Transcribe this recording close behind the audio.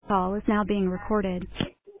call is now being recorded.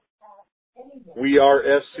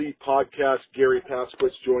 WeAreSC podcast. Gary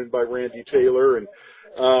Pasquitz joined by Randy Taylor. And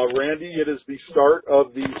Randy, it is the start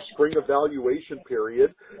of the spring evaluation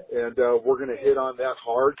period, and we're going to hit on that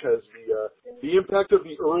hard because the impact of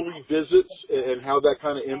the early visits and how that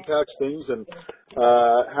kind of impacts things and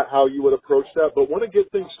how you would approach that. But want to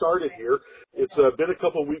get things started here. It's been a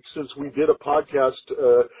couple of weeks since we did a podcast,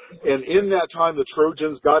 and in that time, the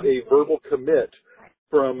Trojans got a verbal commit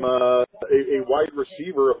from a wide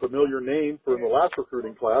receiver, a familiar name from the last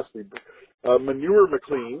recruiting class, the Manure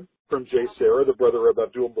McLean from Jay Sarah, the brother of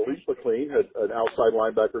Abdul Malik McLean, an outside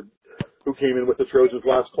linebacker who came in with the Trojans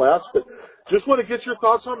last class. But just want to get your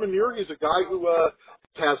thoughts on Manure. He's a guy who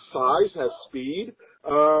has size, has speed,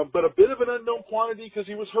 but a bit of an unknown quantity because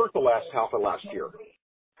he was hurt the last half of last year.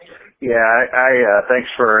 Yeah, I thanks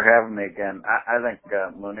for having me again. I think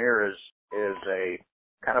Manure is a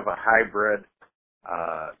kind of a hybrid.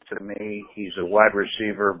 To me, he's a wide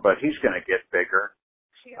receiver, but he's going to get bigger.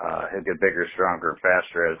 He'll get bigger, stronger,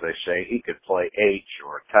 faster, as they say. He could play H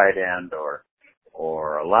or tight end or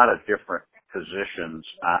a lot of different positions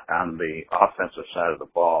on the offensive side of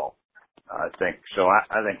the ball. I think so.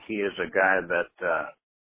 I think he is a guy that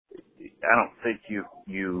I don't think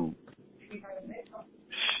you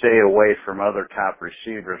stay away from other top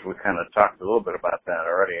receivers. We kind of talked a little bit about that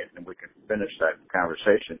already, and we can finish that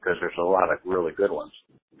conversation because there's a lot of really good ones.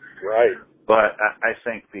 Right. But I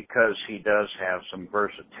think because he does have some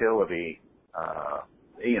versatility,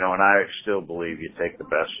 and I still believe you take the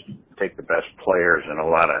best players in a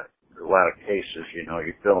lot of cases.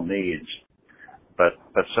 You fill needs, but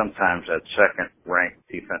sometimes that second-ranked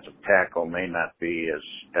defensive tackle may not be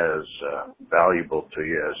as valuable to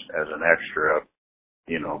you as an extra,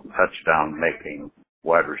 touchdown-making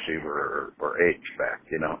wide receiver or H-back,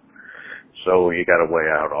 So you got to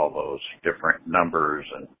weigh out all those different numbers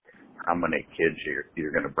and how many kids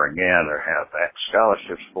you're going to bring in or have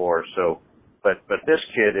scholarships for. So, but this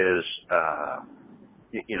kid is,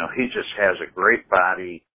 he just has a great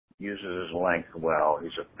body, uses his length well.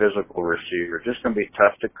 He's a physical receiver, just going to be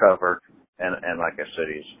tough to cover. And like I said,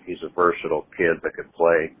 he's a versatile kid that could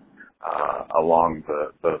play along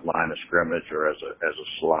the line of scrimmage or as a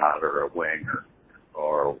slot or a wing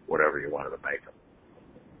or whatever you wanted to make him.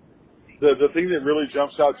 The thing that really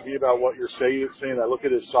jumps out to me about what you're saying, I look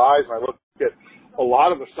at his size, and I look at a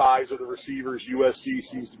lot of the size of the receivers USC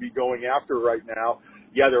seems to be going after right now.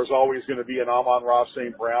 Yeah, there's always going to be an Amon-Ra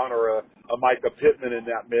St. Brown or a Micah Pittman in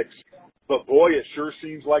that mix. But, boy, it sure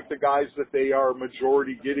seems like the guys that they are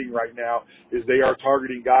majority getting right now is they are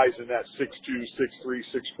targeting guys in that 6'2", 6'3",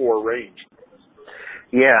 6'4" range.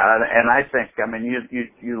 Yeah, and I think,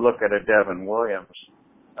 you look at a Devin Williams,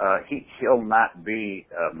 he'll not be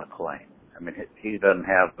McLean. He doesn't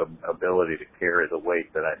have the ability to carry the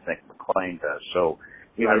weight that I think McLean does. So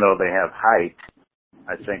even though they have height,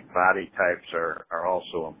 I think body types are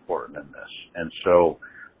also important in this. And so,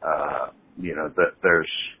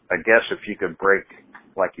 there's, I guess if you could break,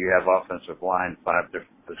 like you have offensive line, 5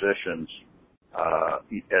 different positions,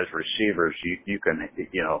 as receivers, you can,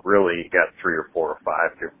 really you got 3 or 4 or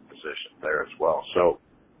 5 different positions there as well. So,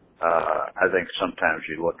 I think sometimes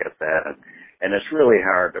you look at that and it's really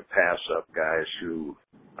hard to pass up guys who,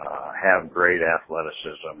 have great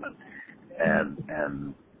athleticism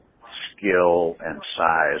and skill and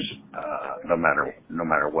size, no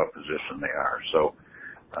matter what position they are. So,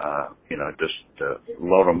 just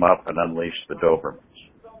load them up and unleash the Dobermans.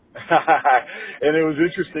 And it was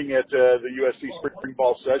interesting at the USC spring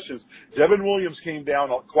ball sessions. Devin Williams came down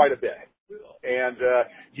quite a bit. And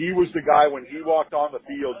he was the guy, when he walked on the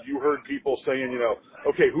field, you heard people saying,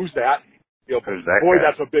 okay, who's that? Who's that boy, guy?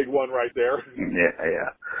 That's a big one right there.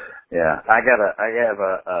 Yeah. I have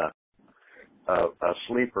a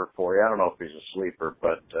sleeper for you. I don't know if he's a sleeper,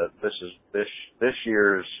 but this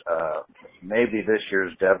year's maybe this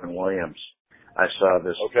year's Devin Williams. I saw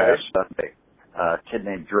this past Sunday. A kid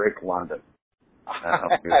named Drake London. I don't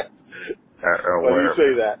know if well, you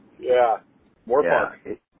say that. Yeah. Moore Park.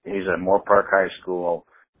 He's at Moore Park High School,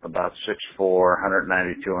 about 6'4",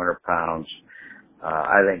 190, 200 pounds.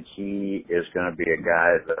 I think he is going to be a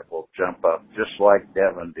guy that will jump up just like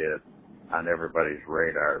Devin did on everybody's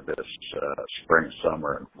radar this spring,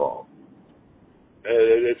 summer, and fall.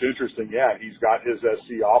 It's interesting. Yeah, he's got his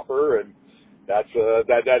SC offer, and that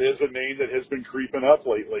is a name that has been creeping up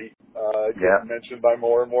lately. Getting mentioned by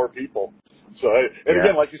more and more people. So,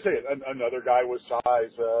 again, like you say, another guy with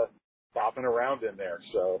size bopping around in there.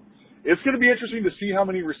 So it's going to be interesting to see how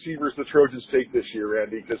many receivers the Trojans take this year,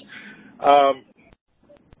 Andy, because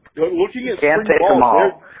looking at spring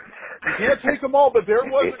ball, you can't take them all, but there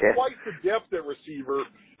wasn't quite the depth at receiver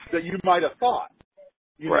that you might have thought.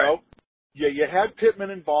 You Right. know, you had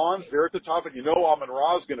Pittman and Bonds there at the top, and you know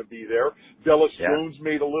Amon-Ra's going to be there. Bellis Yeah. Jones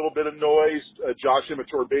made a little bit of noise. Josh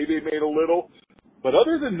Imatorbhebhe made a little. But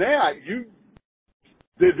other than that,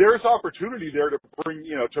 there's opportunity there to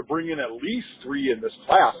bring in at least 3 in this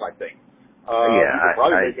class, I think. You could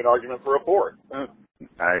probably make an argument for a 4th.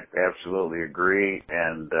 I absolutely agree.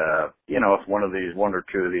 And, if one or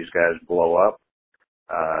two of these guys blow up,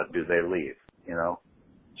 do they leave,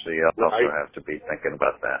 So you also have to be thinking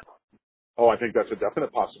about that. Oh, I think that's a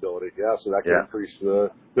definite possibility. Yeah, so that can increase the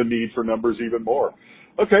need for numbers even more.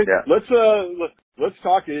 Okay, let's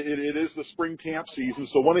talk. It is the spring camp season,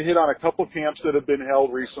 so I want to hit on a couple camps that have been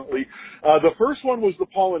held recently. The first one was the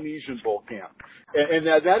Polynesian Bowl camp, and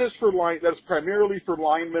that is primarily for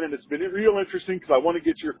linemen, and it's been real interesting because I want to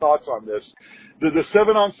get your thoughts on this. The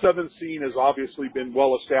 7-on-7 scene has obviously been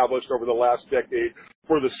well established over the last decade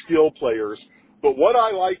for the skill players. But what I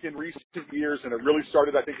like in recent years, and it really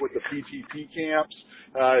started, I think, with the PTP camps,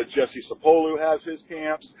 Jesse Sapolu has his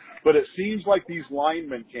camps, but it seems like these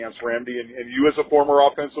lineman camps, Randy, and you as a former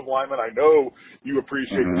offensive lineman, I know you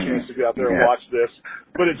appreciate the chance to get out there and watch this,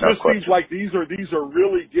 but it just seems like these are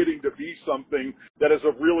really getting to be something that is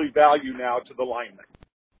of really value now to the linemen.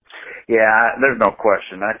 Yeah, there's no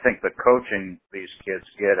question. I think the coaching these kids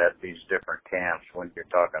get at these different camps, when you're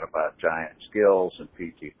talking about Giant Skills and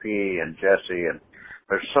PTP and Jesse, and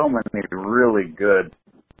there's so many really good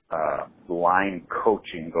line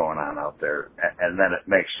coaching going on out there, and then it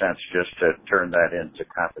makes sense just to turn that into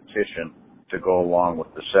competition to go along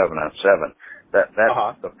with the 7-on-7.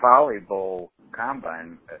 The Poly Bowl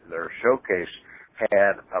Combine, their showcase,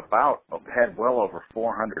 had well over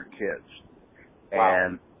 400 kids.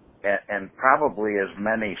 Wow. And probably as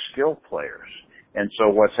many skill players. And so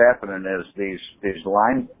what's happening is these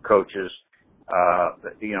line coaches, they're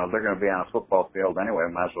going to be on a football field anyway.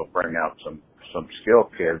 Might as well bring out some skill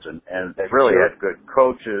kids, and they really had good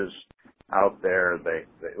coaches out there.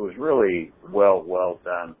 It was really well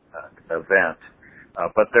done event.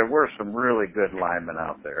 But there were some really good linemen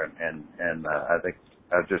out there, and I think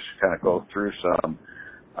I'll just kind of go through some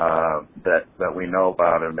that we know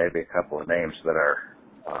about, and maybe a couple of names that are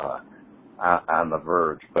on the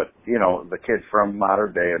verge. But, the kid from Mater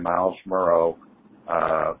Dei, Miles Moreau,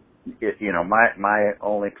 my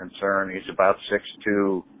only concern, he's about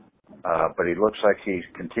 6'2", but he looks like he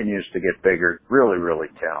continues to get bigger. Really, really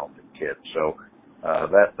talented kid. So,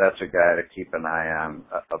 that's a guy to keep an eye on.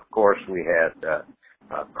 Of course, we had,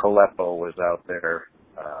 Colepo was out there,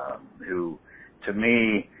 who, to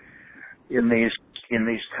me, in these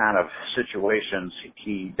kind of situations,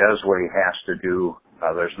 he does what he has to do.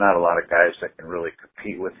 There's not a lot of guys that can really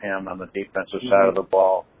compete with him on the defensive side of the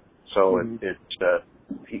ball. So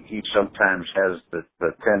he sometimes has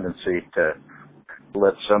the tendency to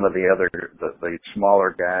let some of the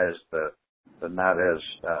smaller guys, the not as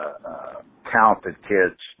talented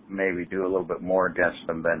kids, maybe do a little bit more against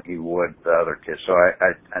them than he would the other kids. So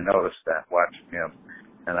I noticed that watching him,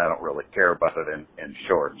 and I don't really care about it in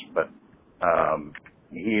shorts, but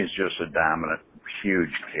he's just a dominant,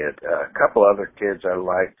 huge kid. A couple other kids I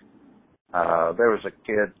liked. There was a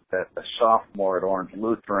kid, a sophomore at Orange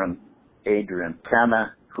Lutheran, Adrian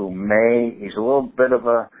Penna, he's a little bit of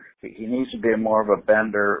he needs to be more of a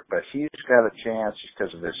bender, but he's got a chance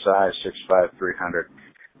because of his size, 6'5", 300.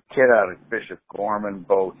 Kid out of Bishop Gorman,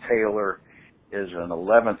 Bo Taylor, is an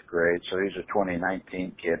 11th grade, so he's a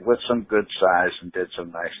 2019 kid with some good size and did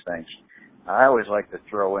some nice things. I always like to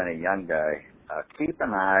throw in a young guy. Keep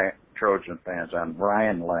an eye, Trojan fans, on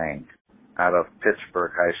Ryan Lang out of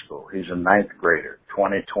Pittsburgh High School. He's a 9th grader,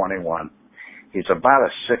 2021. He's about a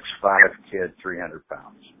 6'5" kid, 300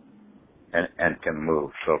 pounds, and can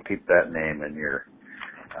move. So keep that name in your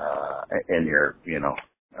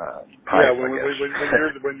pipe,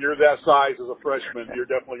 when you're that size as a freshman, you're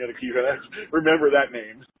definitely going to keep it. Remember that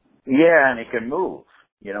name. Yeah, and he can move.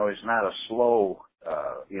 He's not a slow,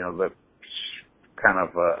 the kind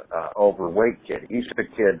of overweight kid. He's a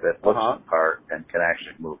kid that looks the part and can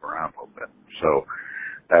actually move around a little bit. So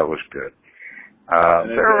that was good. There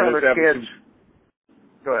are other kids.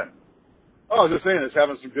 Go ahead. Oh, I was just saying, it's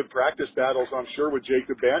having some good practice battles, I'm sure, with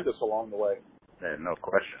Jacob Bandis along the way. Yeah, no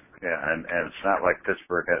question. Yeah, and it's not like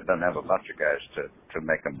Pittsburgh doesn't have a bunch of guys to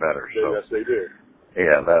make them better. So, yes, they do.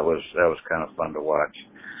 Yeah, that was kind of fun to watch.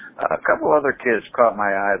 A couple other kids caught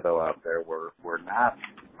my eye though out there were not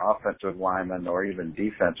offensive linemen or even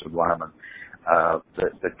defensive linemen.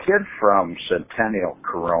 The kid from Centennial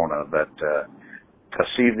Corona, that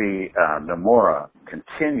Tasivi Nomura,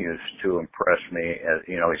 continues to impress me.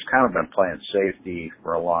 He's kind of been playing safety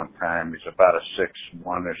for a long time. He's about a 6'1"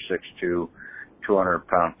 or 6'2",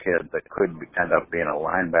 200-pound kid that could end up being a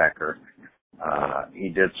linebacker. He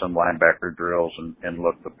did some linebacker drills and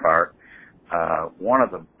looked the part. One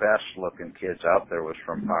of the best looking kids out there was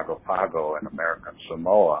from Pago Pago in American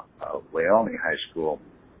Samoa, Leone High School.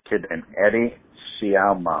 A kid named Eddie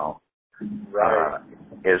Siaumau. Right.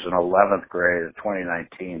 Is an 11th grade, a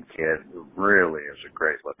 2019 kid who really is a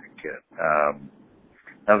great looking kid.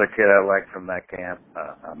 Another kid I like from that camp,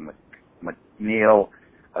 McNeil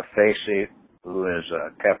Afasi, who is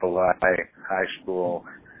Kapolei High School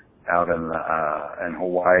out in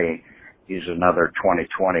Hawaii. He's another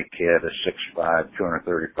 2020 kid, a 6'5",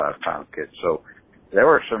 235-pound kid. So there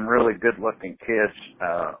were some really good-looking kids.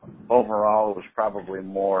 Overall, it was probably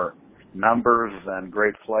more numbers than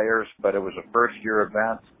great players, but it was a first-year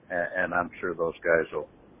event, and I'm sure those guys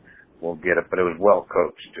will get it. But it was well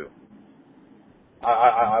coached too.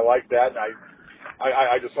 I like that. And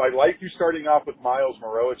I like you starting off with Miles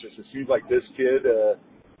Moreau. It seems like this kid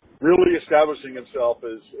really establishing himself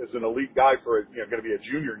as an elite guy for going to be a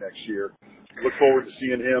junior next year. Look forward to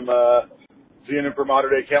seeing him for Mater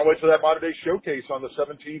Dei. Can't wait for that Mater Dei showcase on the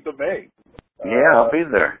 17th of May. Yeah, I'll be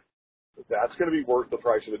there. That's going to be worth the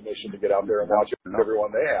price of admission to get out there and watch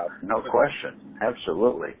everyone they have. No question,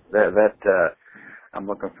 absolutely. That I'm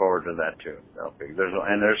looking forward to that too.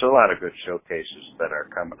 There's a lot of good showcases that are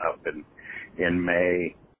coming up in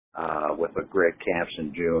May with the great camps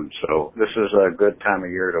in June. So this is a good time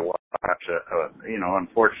of year to watch.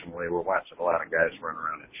 Unfortunately, we're watching a lot of guys run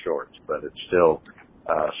around in shorts, but it's still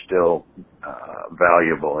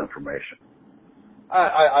valuable information.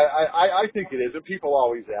 I think it is, and people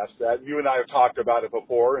always ask that. You and I have talked about it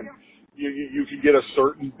before, and you can get a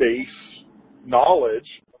certain base knowledge,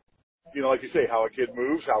 like you say, how a kid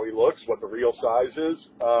moves, how he looks, what the real size is.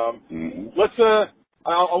 I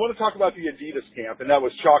want to talk about the Adidas camp, and that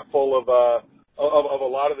was chock full of a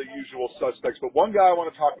lot of the usual suspects. But one guy I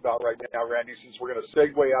want to talk about right now, Randy, since we're going to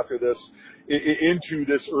segue after this into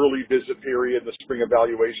this early visit period, the spring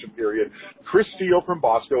evaluation period. Chris Steele from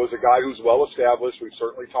Bosco is a guy who's well established. We've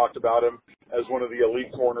certainly talked about him as one of the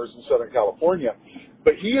elite corners in Southern California.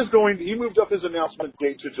 But he moved up his announcement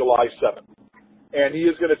date to July 7th. And he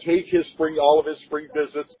is going to take all of his spring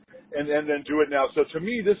visits and then do it now. So to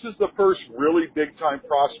me, this is the first really big time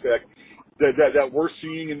prospect that we're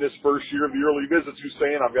seeing in this first year of the early visits, who's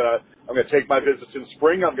saying, I'm gonna take my visits in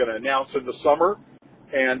spring, I'm gonna announce in the summer,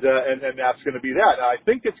 and that's gonna be that. I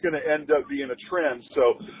think it's gonna end up being a trend.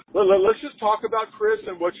 So let's just talk about Chris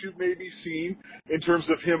and what you've maybe seen in terms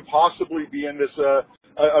of him possibly being this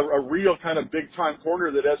a real kind of big time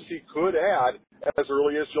corner that SC could add as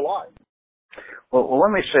early as July. Well,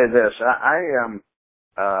 let me say this. I am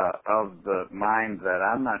of the mind that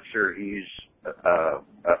I'm not sure he's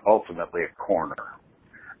ultimately a corner.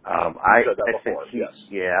 I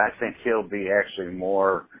think he'll be actually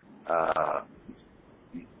more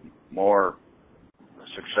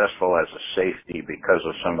successful as a safety because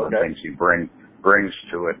of some of the things he brings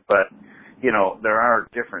to it. But there are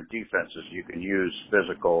different defenses. You can use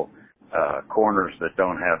physical corners that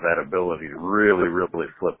don't have that ability to really, really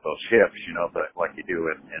flip those hips, like you do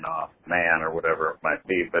in off man or whatever it might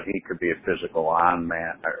be. But he could be a physical on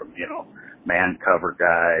man, or, man cover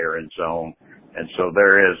guy or in zone. And so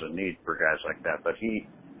there is a need for guys like that. But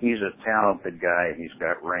he's a talented guy. He's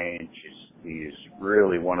got range. He's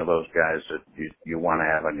really one of those guys that you want to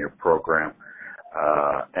have on your program.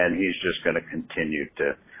 And he's just going to continue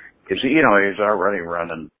to, because, he's already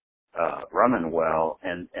running well,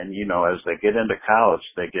 and as they get into college,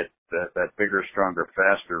 they get that bigger, stronger,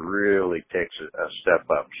 faster really takes a step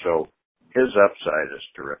up. So his upside is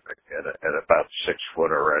terrific at about 6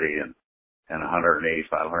 foot already and 185,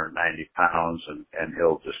 190 pounds, and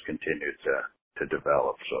he'll just continue to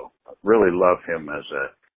develop. So really love him as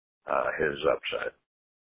his upside.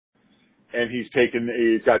 And he's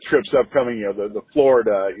got trips upcoming, the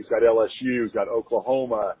Florida, he's got LSU, he's got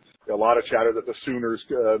Oklahoma. A lot of chatter that the Sooners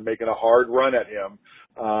making a hard run at him.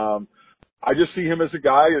 I just see him as a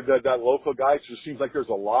guy, that local guy. It just seems like there's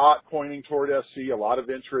a lot pointing toward SC, a lot of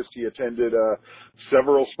interest. He attended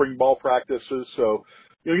several spring ball practices. So,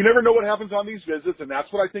 you never know what happens on these visits, and that's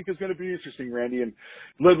what I think is going to be interesting, Randy. And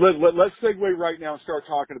let's segue right now and start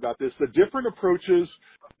talking about this. The different approaches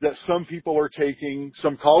that some people are taking,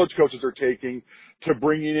 some college coaches are taking to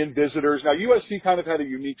bringing in visitors. Now, USC kind of had a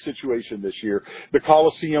unique situation this year. The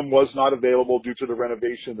Coliseum was not available due to the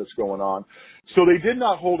renovation that's going on. So they did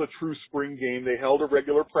not hold a true spring game. They held a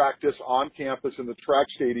regular practice on campus in the track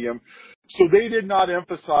stadium. So they did not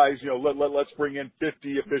emphasize, let's bring in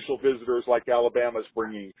 50 official visitors like Alabama's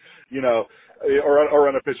bringing, or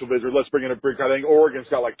unofficial visitors. Let's bring in a big crowd. I think Oregon's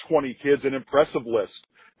got like 20 kids, an impressive list.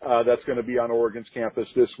 that's going to be on Oregon's campus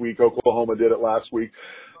this week. Oklahoma did it last week.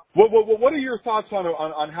 What are your thoughts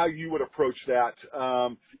on how you would approach that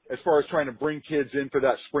as far as trying to bring kids in for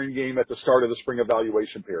that spring game at the start of the spring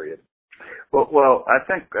evaluation period? Well, I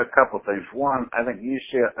think a couple things. One, I think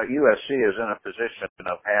USC is in a position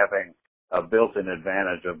of having a built-in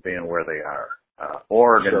advantage of being where they are.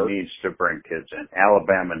 Oregon Sure. needs to bring kids in.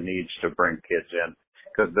 Alabama needs to bring kids in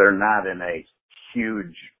because they're not in a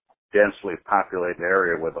huge, densely populated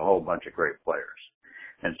area with a whole bunch of great players.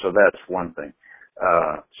 And so that's one thing.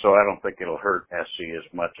 So I don't think it'll hurt SC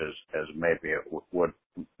as much as maybe it would,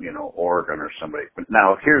 Oregon or somebody. But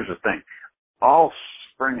now here's the thing. All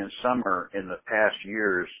spring and summer in the past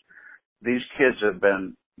years, these kids have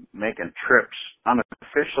been making trips,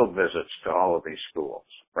 unofficial visits to all of these schools,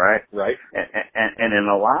 right? Right. And in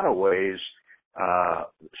a lot of ways,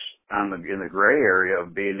 in the gray area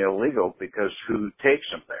of being illegal because who takes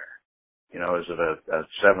them there? Is it a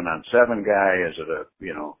 7-on-7 guy? Is it a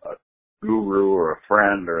guru or a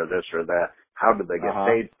friend or this or that? How do they get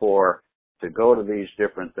paid for to go to these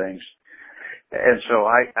different things? And so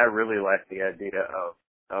I really like the idea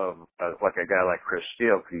of like a guy like Chris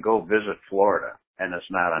Steele can go visit Florida and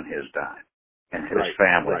it's not on his dime, and his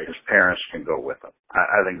family, his parents can go with him.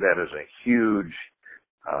 I think that is a huge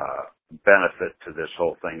benefit to this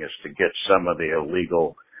whole thing, is to get some of the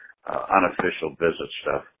illegal unofficial visit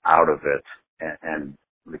stuff out of it, and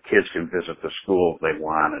the kids can visit the school if they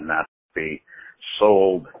want and not be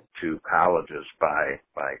sold to colleges by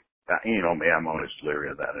me, I'm always leery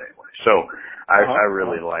of that anyway. So I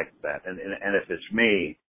really like that. And if it's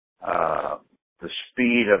me, the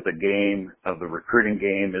speed of the game, of the recruiting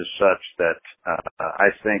game is such that I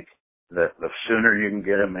think that the sooner you can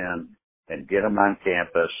get them in and get them on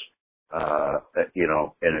campus,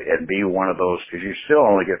 and be one of those, because you still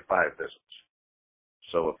only get 5 visits.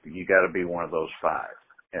 So you got to be one of those 5.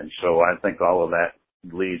 And so I think all of that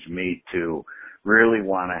leads me to really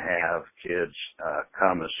want to have kids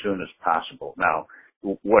come as soon as possible. Now,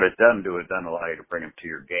 what it doesn't do, it doesn't allow you to bring them to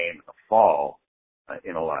your game in the fall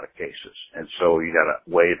in a lot of cases. And so you got to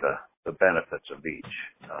weigh the benefits of each.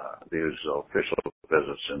 These official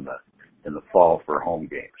visits in the fall for home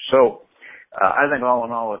games. So I think all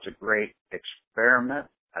in all, it's a great experiment.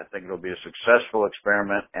 I think it'll be a successful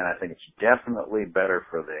experiment, and I think it's definitely better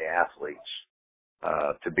for the athletes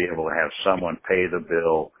to be able to have someone pay the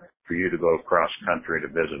bill for you to go cross country to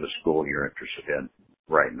visit a school you're interested in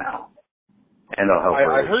right now. And it'll help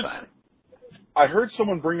early signing. I heard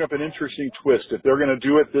someone bring up an interesting twist. If they're going to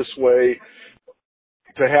do it this way,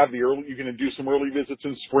 to have you're going to do some early visits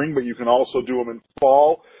in spring, but you can also do them in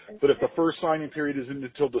fall. But if the first signing period isn't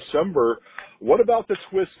until December, what about the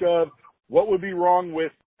twist of what would be wrong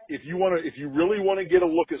with if you really want to get a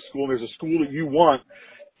look at school and there's a school that you want,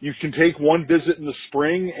 you can take one visit in the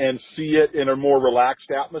spring and see it in a more relaxed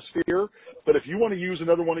atmosphere. But if you want to use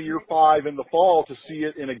another one of your 5 in the fall to see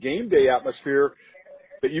it in a game day atmosphere,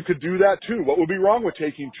 that you could do that too. What would be wrong with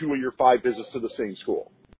taking 2 of your 5 visits to the same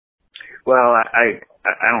school? Well, I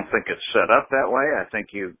don't think it's set up that way. I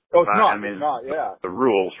think you. Oh, it's not. I mean, it's not. Yeah. The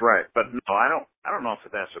rules, right? But no, I don't know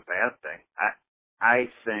if that's a bad thing. I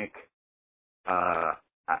think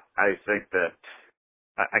that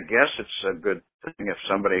I guess it's a good thing if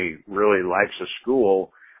somebody really likes a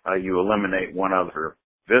school, you eliminate one other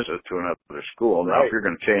visit to another school. Now, if you're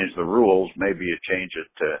going to change the rules, maybe you change it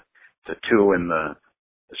to 2 in the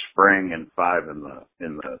spring and 5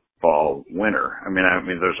 in the fall, winter. I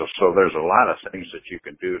mean, there's a lot of things that you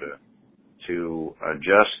can do to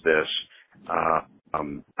adjust this.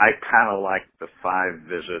 I kind of like the 5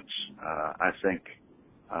 visits. I think,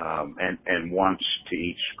 and once to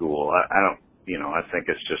each school. I think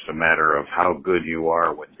it's just a matter of how good you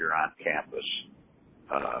are with your on-campus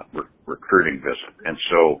recruiting visit. And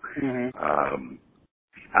so,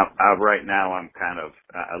 right now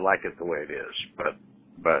I like it the way it is, but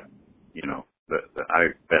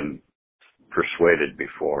I've been persuaded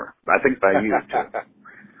before. I think by you too.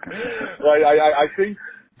 Right. I think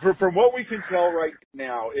from what we can tell right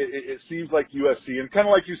now, it seems like USC, and kind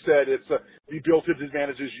of like you said, it's the built-in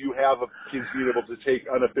advantages you have of kids being able to take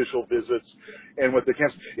unofficial visits and with the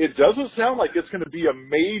camps. It doesn't sound like it's going to be a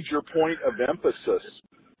major point of emphasis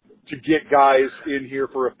to get guys in here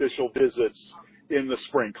for official visits in the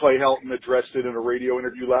spring. Clay Helton addressed it in a radio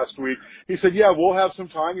interview last week. He said, "Yeah, we'll have some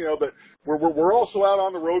time, but we're also out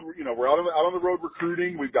on the road. We're out on the road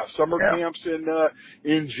recruiting. We've got summer camps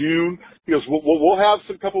in June. He goes, we'll have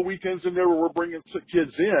some couple weekends in there where we're bringing some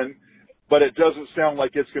kids in, but it doesn't sound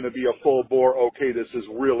like it's going to be a full bore, okay, this is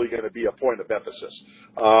really going to be a point of emphasis.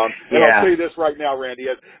 And I'll say this right now, Randy,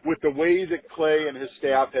 with the way that Clay and his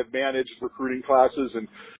staff have managed recruiting classes and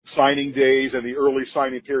signing days and the early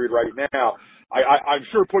signing period right now, I'm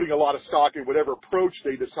sure putting a lot of stock in whatever approach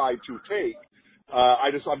they decide to take.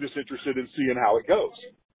 I'm just interested in seeing how it goes.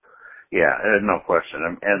 Yeah, no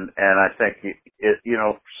question. And I think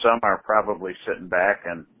some are probably sitting back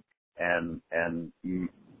and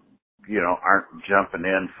aren't jumping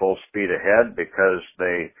in full speed ahead because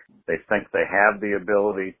they think they have the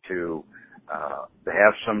ability to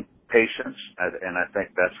have some patience, and I think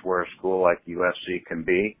that's where a school like USC can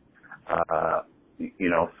be.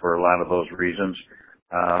 For a lot of those reasons,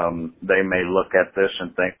 they may look at this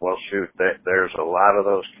and think, well, shoot, there's a lot of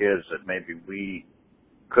those kids that maybe we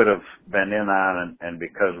could have been in on, and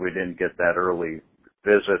because we didn't get that early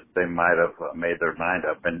visit, they might have made their mind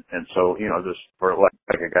up. And so, just for like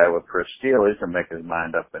a guy with Chris Steele, he can make his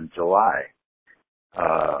mind up in July,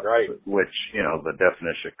 right? Which, the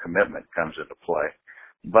definition of commitment comes into play.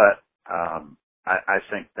 But I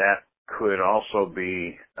think that could also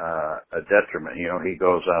be a detriment. He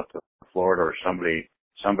goes out to Florida, or somebody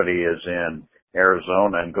is in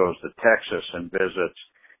Arizona and goes to Texas and visits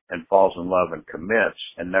and falls in love and commits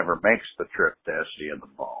and never makes the trip to SC in the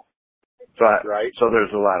fall. So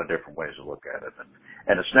there's a lot of different ways to look at it,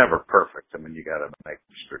 and it's never perfect. I mean, you got to make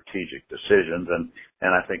strategic decisions, and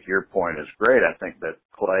I think your point is great. I think that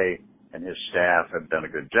Clay and his staff have done a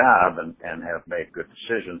good job and have made good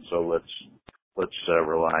decisions. So let's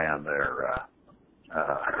rely on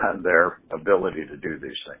their ability to do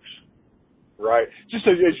these things. Right. Just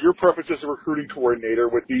as your preference as a recruiting coordinator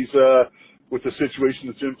with these with the situation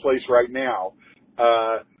that's in place right now,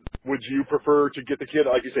 would you prefer to get the kid,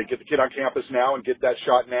 like you say, get the kid on campus now and get that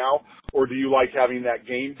shot now, or do you like having that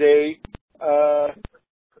game day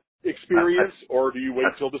experience, or do you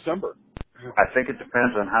wait till December? I think it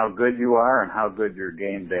depends on how good you are and how good your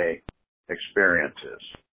game day experience is.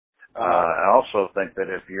 I also think that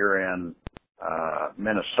if you're in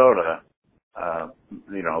Minnesota,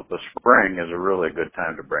 the spring is a really good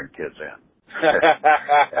time to bring kids in.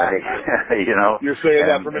 You're saying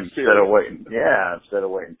that from experience. Instead of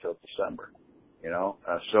waiting until December.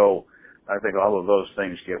 So I think all of those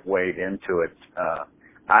things get weighed into it.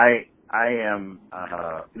 I am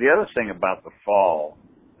the other thing about the fall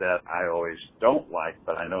that I always don't like,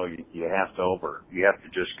 but I know you have to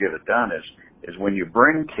just get it done is when you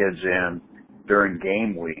bring kids in during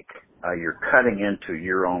game week, you're cutting into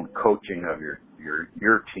your own coaching of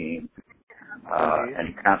your team.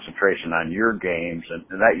 And concentration on your games,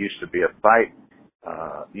 and that used to be a fight,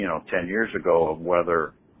 10 years ago of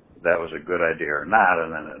whether that was a good idea or not,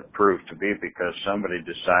 and then it proved to be because somebody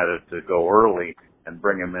decided to go early and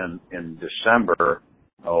bring them in December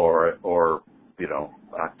or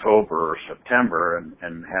October or September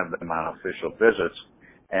and have them on official visits,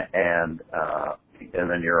 and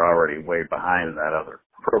then you're already way behind in that other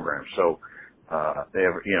program. So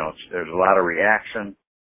there's a lot of reaction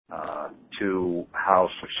to how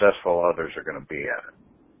successful others are going to be at it.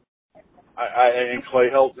 And Clay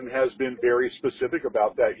Helton has been very specific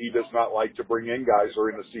about that. He does not like to bring in guys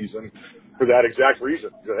during the season for that exact reason.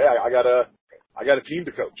 He said, hey, I got a team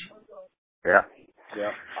to coach. Yeah.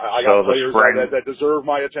 Yeah. I got players that deserve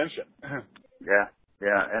my attention. Yeah.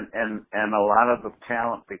 Yeah. And a lot of the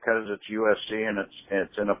talent, because it's USC and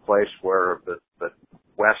it's in a place where the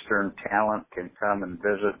Western talent can come and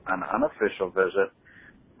visit an unofficial visit,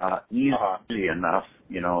 easy enough,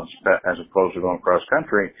 as opposed to going cross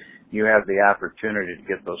country, you have the opportunity to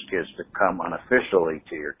get those kids to come unofficially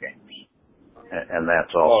to your games. And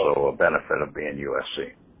that's also a benefit of being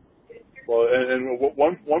USC. Well, and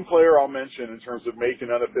one player I'll mention in terms of making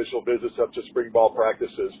unofficial visits up to spring ball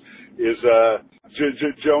practices is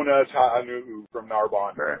Jonah Ta'anu from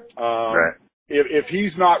Narbonne. Right. If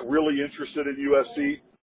he's not really interested in USC,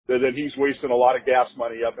 then he's wasting a lot of gas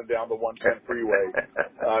money up and down the 110 freeway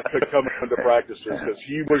coming into practices, because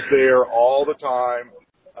he was there all the time,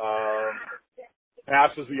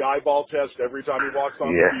 passes the eyeball test every time he walks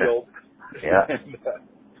on the field. Yeah.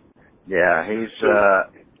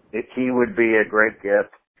 He would be a great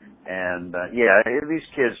gift. And, these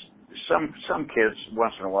kids, some kids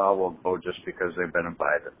once in a while will go just because they've been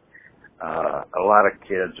invited.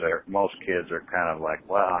 Most kids are kind of like,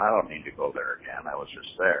 well, I don't need to go there again. I was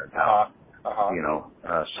just there.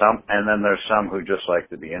 And then there's some who just like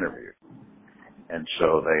to be interviewed. And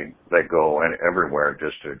so they go everywhere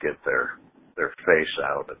just to get their face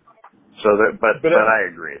out. But I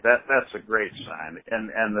agree. That's a great sign.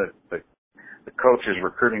 And the coaches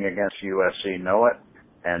recruiting against USC know it.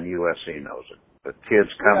 and USC knows it. The kids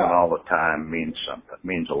coming all the time means something,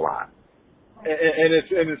 means a lot. And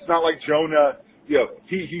it's not like Jonah,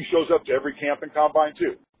 he shows up to every camp and combine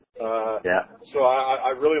too. So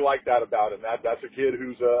I really like that about him. That's a kid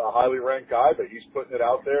who's a highly ranked guy, but he's putting it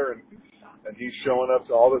out there and he's showing up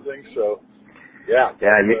to all the things. So that's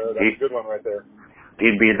a good one right there.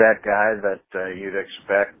 He'd be that guy that you'd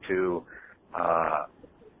expect to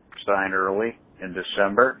sign early in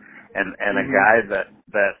December, and a guy that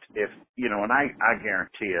if and I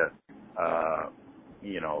guarantee you,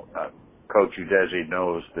 Coach Udezi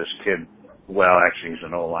knows this kid well. Actually, he's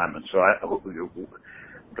an O-lineman, so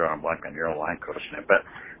drawing a blank on your O-line coach name,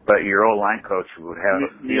 but your O-line coach would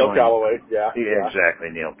have Neil Callaway, exactly,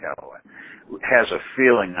 Neil Callaway has a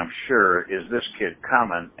feeling, I'm sure, is this kid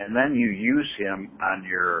coming, and then you use him on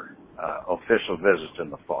your official visits in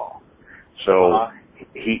the fall. So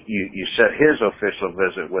you set his official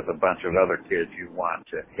visit with a bunch of other kids you want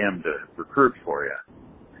him to recruit for you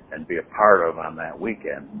and be a part of on that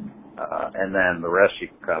weekend, and then the rest you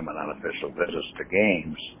can come in on official visits to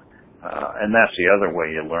games. And that's the other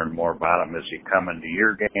way you learn more about him. Is he coming to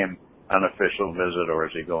your game unofficial visit, or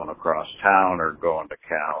is he going across town or going to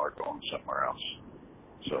Cal or going somewhere else?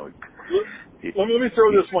 So let me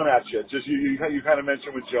throw this one at you. Just you kind of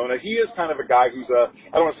mentioned with Jonah, he is kind of a guy who's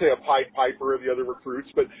I don't want to say a Pied Piper of the other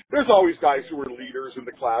recruits, but there's always guys who are leaders in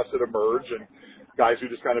the class that emerge and guys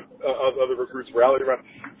who just kind of other recruits rally around.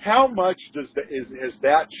 How much has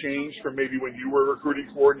that changed from maybe when you were a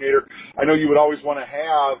recruiting coordinator? I know you would always want to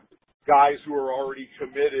have guys who are already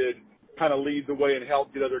committed kind of lead the way and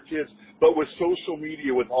help get other kids. But with social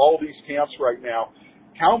media, with all these camps right now,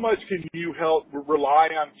 how much can you rely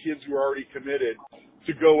on kids who are already committed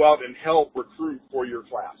to go out and help recruit for your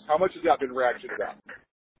class? How much has that been ratcheted up?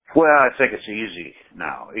 Well, I think it's easier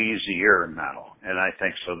now, and I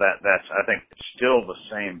think so. I think it's still the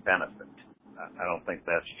same benefit. I don't think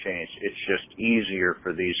that's changed. It's just easier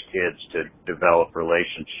for these kids to develop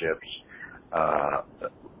relationships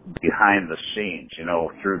behind the scenes,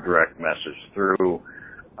 through direct message, through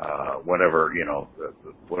whatever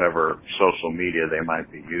social media they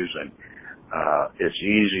might be using. It's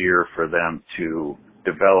easier for them to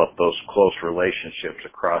develop those close relationships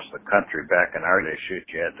across the country. Back in our day, you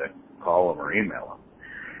had to call them or email them.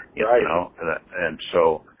 And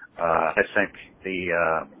so I think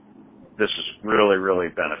this is really, really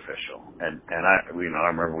beneficial. And I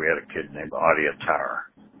remember we had a kid named Audia Tar,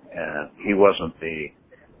 and he wasn't the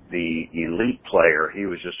elite player. He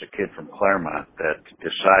was just a kid from Claremont that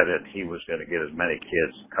decided he was going to get as many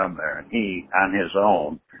kids to come there. And he, on his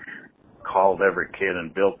own, called every kid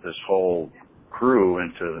and built this whole crew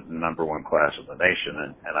into the number one class of the nation.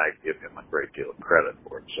 And I give him a great deal of credit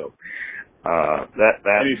for it. So,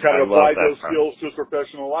 and he's kind of applied those skills to his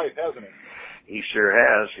professional life, hasn't he? He sure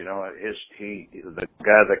has. The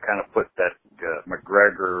guy that kind of put that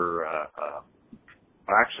McGregor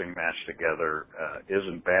boxing match together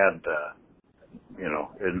isn't bad.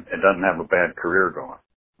 It doesn't have a bad career going.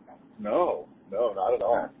 No, not at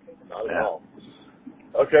all. Not at all.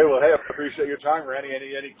 Okay, well, hey, I appreciate your time, Randy.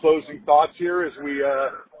 Any closing thoughts here as we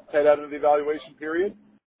head out of the evaluation period?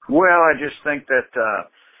 Well, I just think that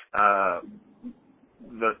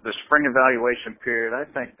the spring evaluation period, I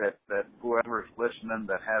think that whoever's listening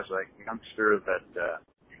that has a youngster that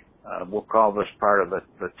we'll call this part of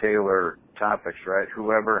the Taylor topics, right?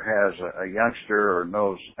 Whoever has a youngster or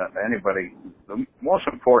knows anybody, the most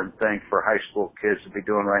important thing for high school kids to be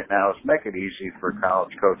doing right now is make it easy for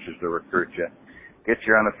college coaches to recruit you. Get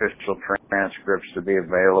your unofficial transcripts to be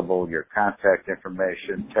available, your contact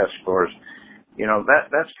information, test scores.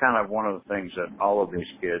 That's kind of one of the things that all of these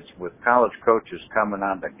kids, with college coaches coming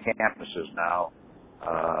onto campuses now,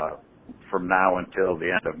 from now until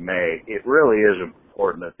the end of May, it really is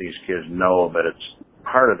important that these kids know that it's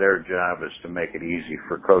part of their job is to make it easy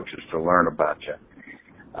for coaches to learn about you.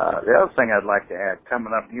 The other thing I'd like to add,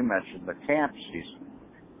 coming up, you mentioned the camp season.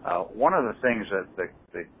 One of the things that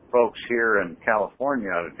the folks here in California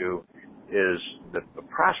ought to do is that the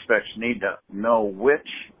prospects need to know which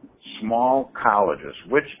small colleges,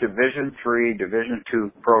 which Division III, Division II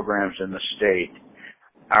programs in the state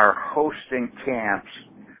are hosting camps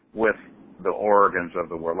with the Oregons of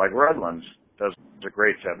the world. Like Redlands does a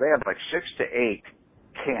great job. They have like 6 to 8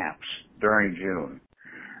 camps during June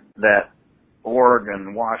that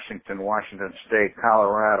Oregon, Washington State,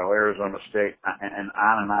 Colorado, Arizona State, and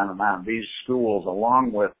on and on and on. These schools,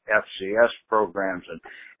 along with FCS programs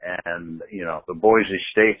and the Boise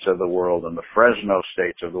States of the world and the Fresno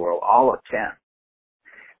States of the world, all attend.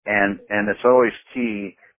 And it's always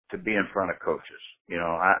key to be in front of coaches. You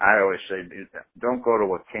know, I always say, don't go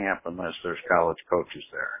to a camp unless there's college coaches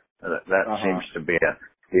there. That seems to be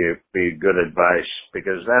good advice,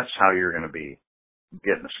 because that's how you're going to be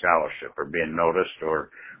getting a scholarship or being noticed or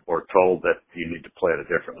told that you need to play at a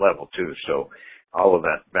different level too. So all of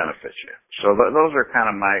that benefits you. So those are kind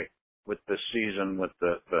of with the season, with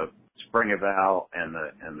the spring eval and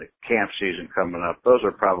the camp season coming up, those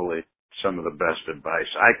are probably some of the best advice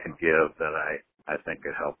I could give that I think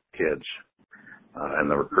could help kids in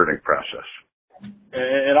the recruiting process.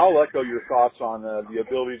 And I'll echo your thoughts on the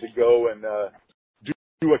ability to go and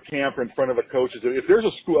do a camp in front of a coach. If there's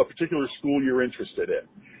a particular school you're interested in,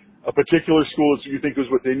 a particular school that you think is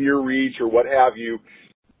within your reach or what have you,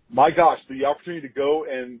 my gosh, the opportunity to go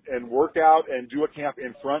and work out and do a camp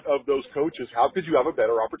in front of those coaches, how could you have a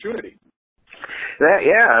better opportunity?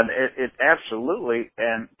 It absolutely,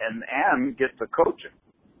 and get the coaching.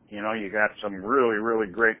 You know, you got some really,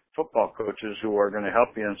 really great football coaches who are going to help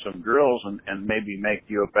you in some drills and maybe make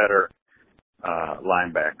you a better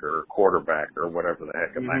linebacker or quarterback or whatever the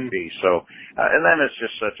heck it might be. So, and then it's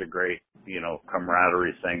just such a great,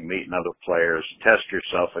 camaraderie thing, meeting other players, test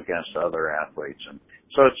yourself against other athletes. And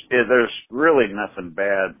so there's really nothing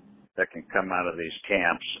bad that can come out of these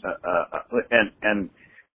camps. And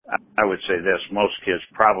I would say this, most kids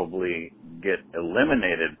probably get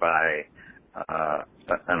eliminated by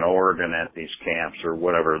an Oregon at these camps or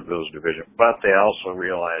whatever those divisions, but they also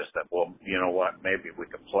realize that, well, you know what, maybe we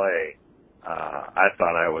could play. I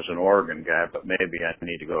thought I was an Oregon guy, but maybe I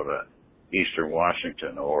need to go to Eastern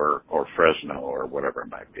Washington or Fresno or whatever it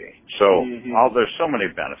might be. So there's so many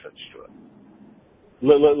benefits to it.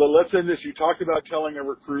 Let's end this. You talked about telling a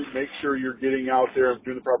recruit, make sure you're getting out there and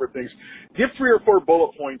doing the proper things. Give 3 or 4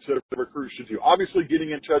 bullet points that a recruit should do. Obviously, getting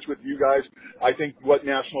in touch with you guys. I think what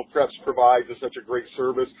National Preps provides is such a great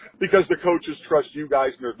service because the coaches trust you guys,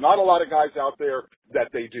 and there's not a lot of guys out there that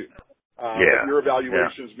they do. Your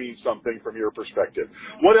evaluations mean something from your perspective.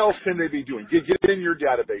 What else can they be doing? Get in your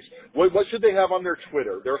database. What should they have on their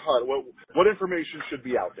Twitter, their HUD? What information should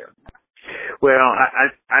be out there? Well,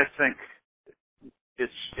 I think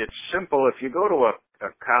it's simple. If you go to a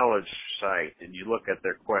college site and you look at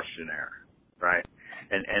their questionnaire, right,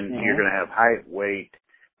 and you're going to have height, weight,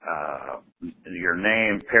 your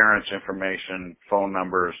name, parents' information, phone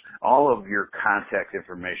numbers, all of your contact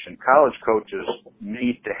information. College coaches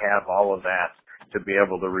need to have all of that to be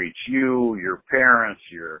able to reach you, your parents,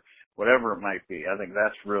 your whatever it might be. I think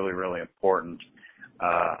that's really, really important.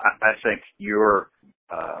 I think your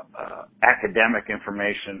academic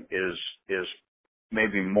information is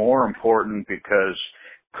maybe more important because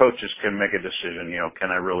coaches can make a decision, can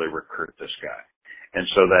I really recruit this guy? And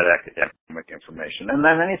so that academic information. And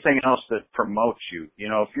then anything else that promotes you.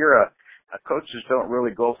 If you're coaches don't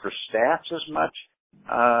really go for stats as much,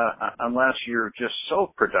 unless you're just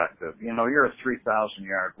so productive. You're a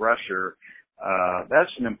 3,000-yard rusher.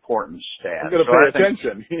 That's an important stat. I'm going to pay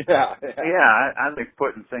attention. I think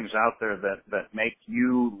putting things out there that make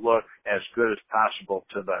you look as good as possible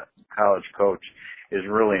to the college coach is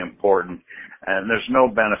really important. And there's no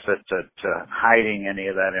benefit to hiding any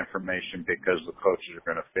of that information because the coaches are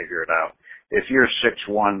going to figure it out. If you're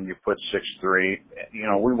 6'1", you put 6'3",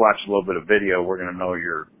 we watch a little bit of video, we're going to know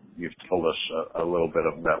you've told us a little bit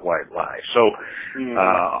of that white lie. So,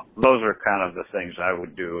 those are kind of the things I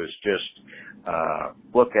would do is just,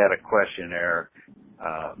 look at a questionnaire,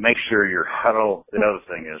 make sure your huddle, the other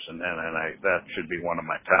thing is, that should be one of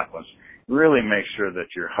my top ones, really make sure that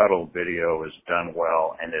your huddle video is done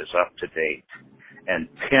well and is up to date, and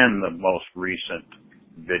pin the most recent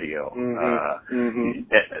video.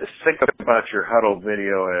 Think about your huddle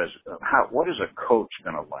video as what is a coach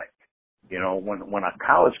going to like? When a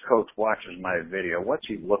college coach watches my video, what's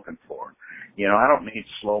he looking for? I don't need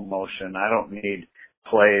slow motion. I don't need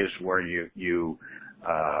plays where you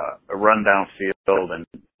run downfield and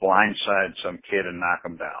blindside some kid and knock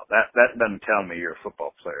him down. That doesn't tell me you're a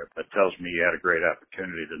football player. That tells me you had a great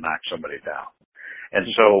opportunity to knock somebody down. And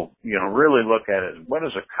so, really look at it. What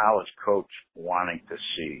is a college coach wanting to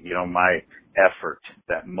see? My effort,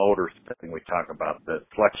 that motor thing we talk about, the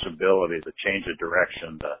flexibility, the change of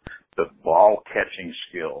direction, the ball catching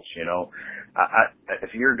skills.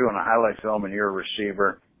 If you're doing a highlight film and you're a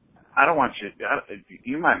receiver, I don't want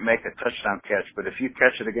you might make a touchdown catch, but if you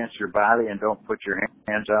catch it against your body and don't put your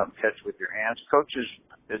hands out and catch with your hands, coaches,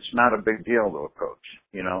 it's not a big deal to a coach,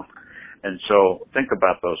 And so think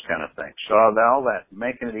about those kind of things. So all that,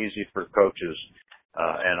 making it easy for coaches,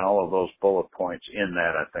 and all of those bullet points in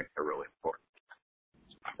that, I think are really important.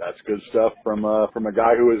 That's good stuff from a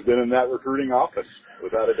guy who has been in that recruiting office,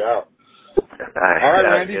 without a doubt. All right,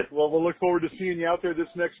 Randy. Well, we'll look forward to seeing you out there this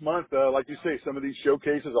next month. Like you say, some of these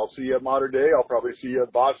showcases, I'll see you at Modern Day. I'll probably see you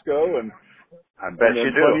at Bosco, and I bet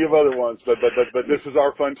you do. Plenty of other ones. But this is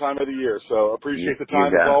our fun time of the year. So appreciate the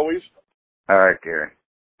time as always. All right, Gary.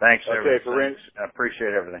 Thanks. Okay, for Randy, I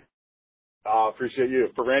appreciate everything. Appreciate you.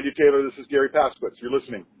 For Randy Taylor, this is Gary Paskowitz. You're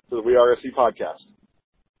listening to the WeAreSC podcast.